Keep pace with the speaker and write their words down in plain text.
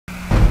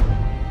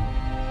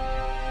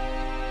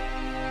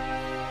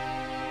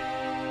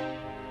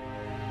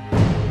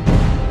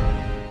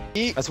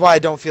That's why I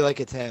don't feel like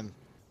it's him.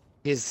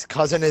 His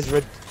cousin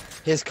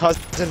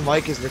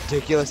Mike is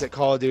ridiculous at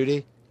Call of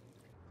Duty.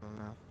 I don't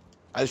know.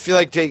 I feel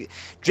like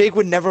Jake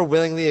would never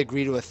willingly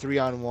agree to a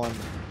 3-on-1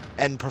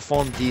 and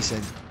perform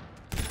decent.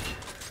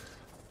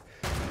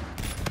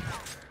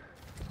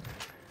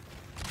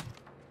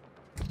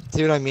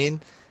 See what I mean?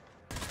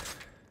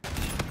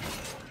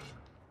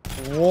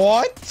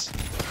 What?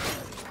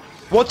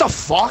 What the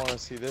fuck? I wanna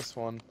see this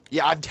one.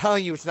 Yeah, I'm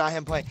telling you, it's not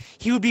him playing.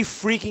 He would be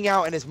freaking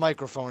out in his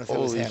microphone if it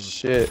was him. Holy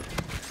shit.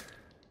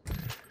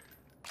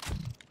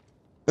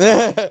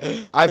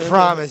 I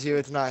promise you,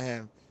 it's not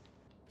him.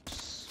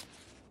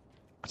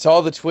 To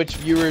all the Twitch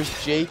viewers,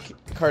 Jake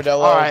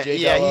Cardello, Alright, Jake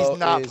yeah, he's Ello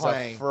not is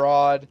playing. A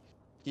fraud.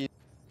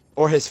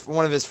 Or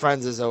one of his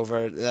friends is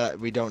over that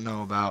we don't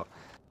know about.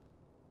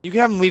 You can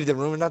have him leave the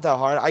room. It's not that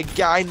hard.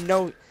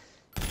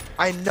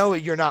 I know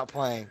you're not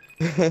playing.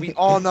 We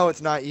all know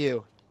it's not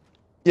you.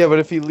 Yeah, but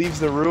if he leaves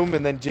the room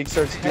and then Jake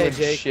starts doing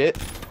Jake. shit,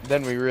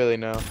 then we really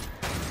know.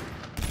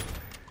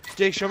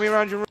 Jake, show me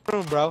around your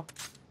room, bro.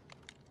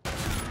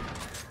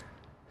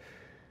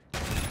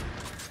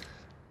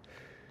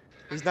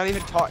 He's not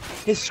even talking.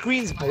 His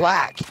screen's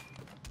black.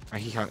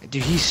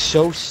 Dude, he's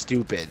so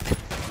stupid.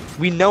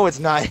 We know it's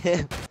not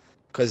him.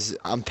 Because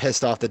I'm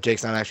pissed off that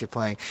Jake's not actually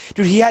playing.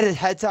 Dude, he had his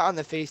headset on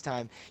the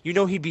FaceTime. You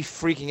know he'd be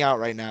freaking out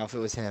right now if it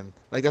was him.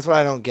 Like, that's what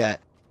I don't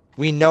get.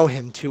 We know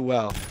him too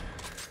well.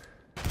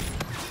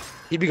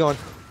 He'd be going,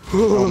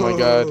 oh my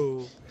god.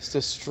 He's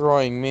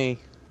destroying me.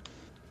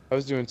 I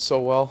was doing so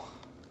well.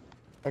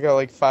 I got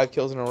like 5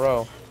 kills in a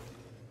row.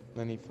 And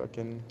then he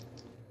fucking...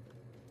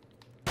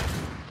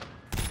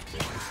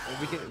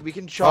 We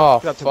can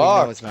chalk it up till we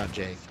fuck. know it's not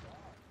Jake.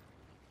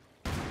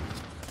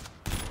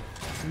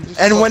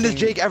 And when does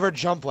Jake ever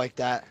jump like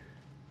that?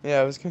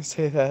 Yeah, I was gonna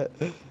say that.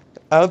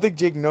 I don't think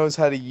Jake knows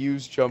how to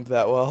use jump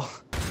that well.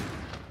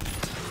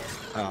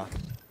 Oh.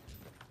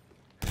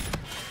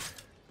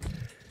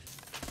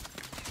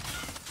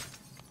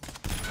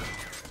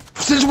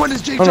 Since when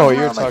does Jake jump what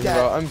you're around like talking that?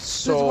 about. I'm Since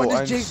so when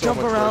does Jake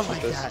jump much around worse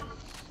like with this. that?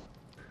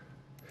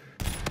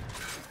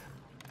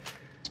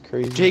 It's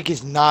crazy. Jake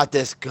is not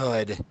this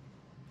good.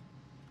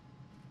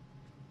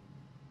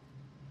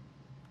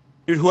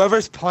 Dude,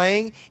 whoever's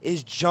playing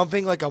is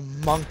jumping like a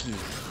monkey.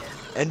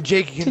 And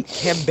Jake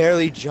can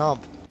barely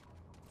jump.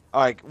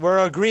 Alright,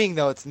 we're agreeing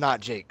though it's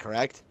not Jake,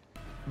 correct?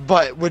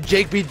 But would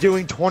Jake be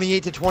doing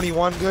 28 to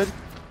 21 good?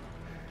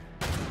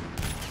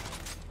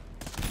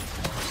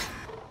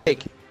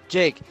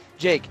 Jake.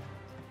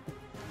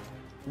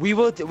 We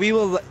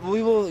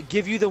will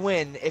give you the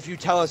win if you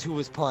tell us who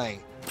was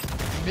playing.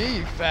 Me,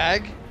 you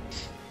fag.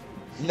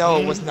 No,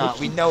 it was not.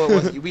 We know it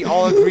wasn't you. We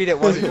all agreed it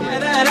wasn't you.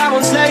 And I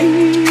won't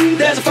slay.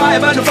 There's a fire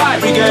burn the fire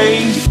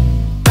brigade.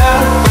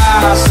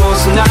 So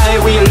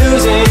tonight we are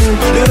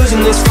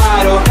losing this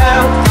fight. Oh,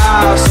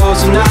 hell, so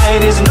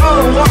tonight is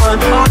no one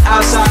on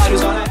our side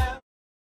who's on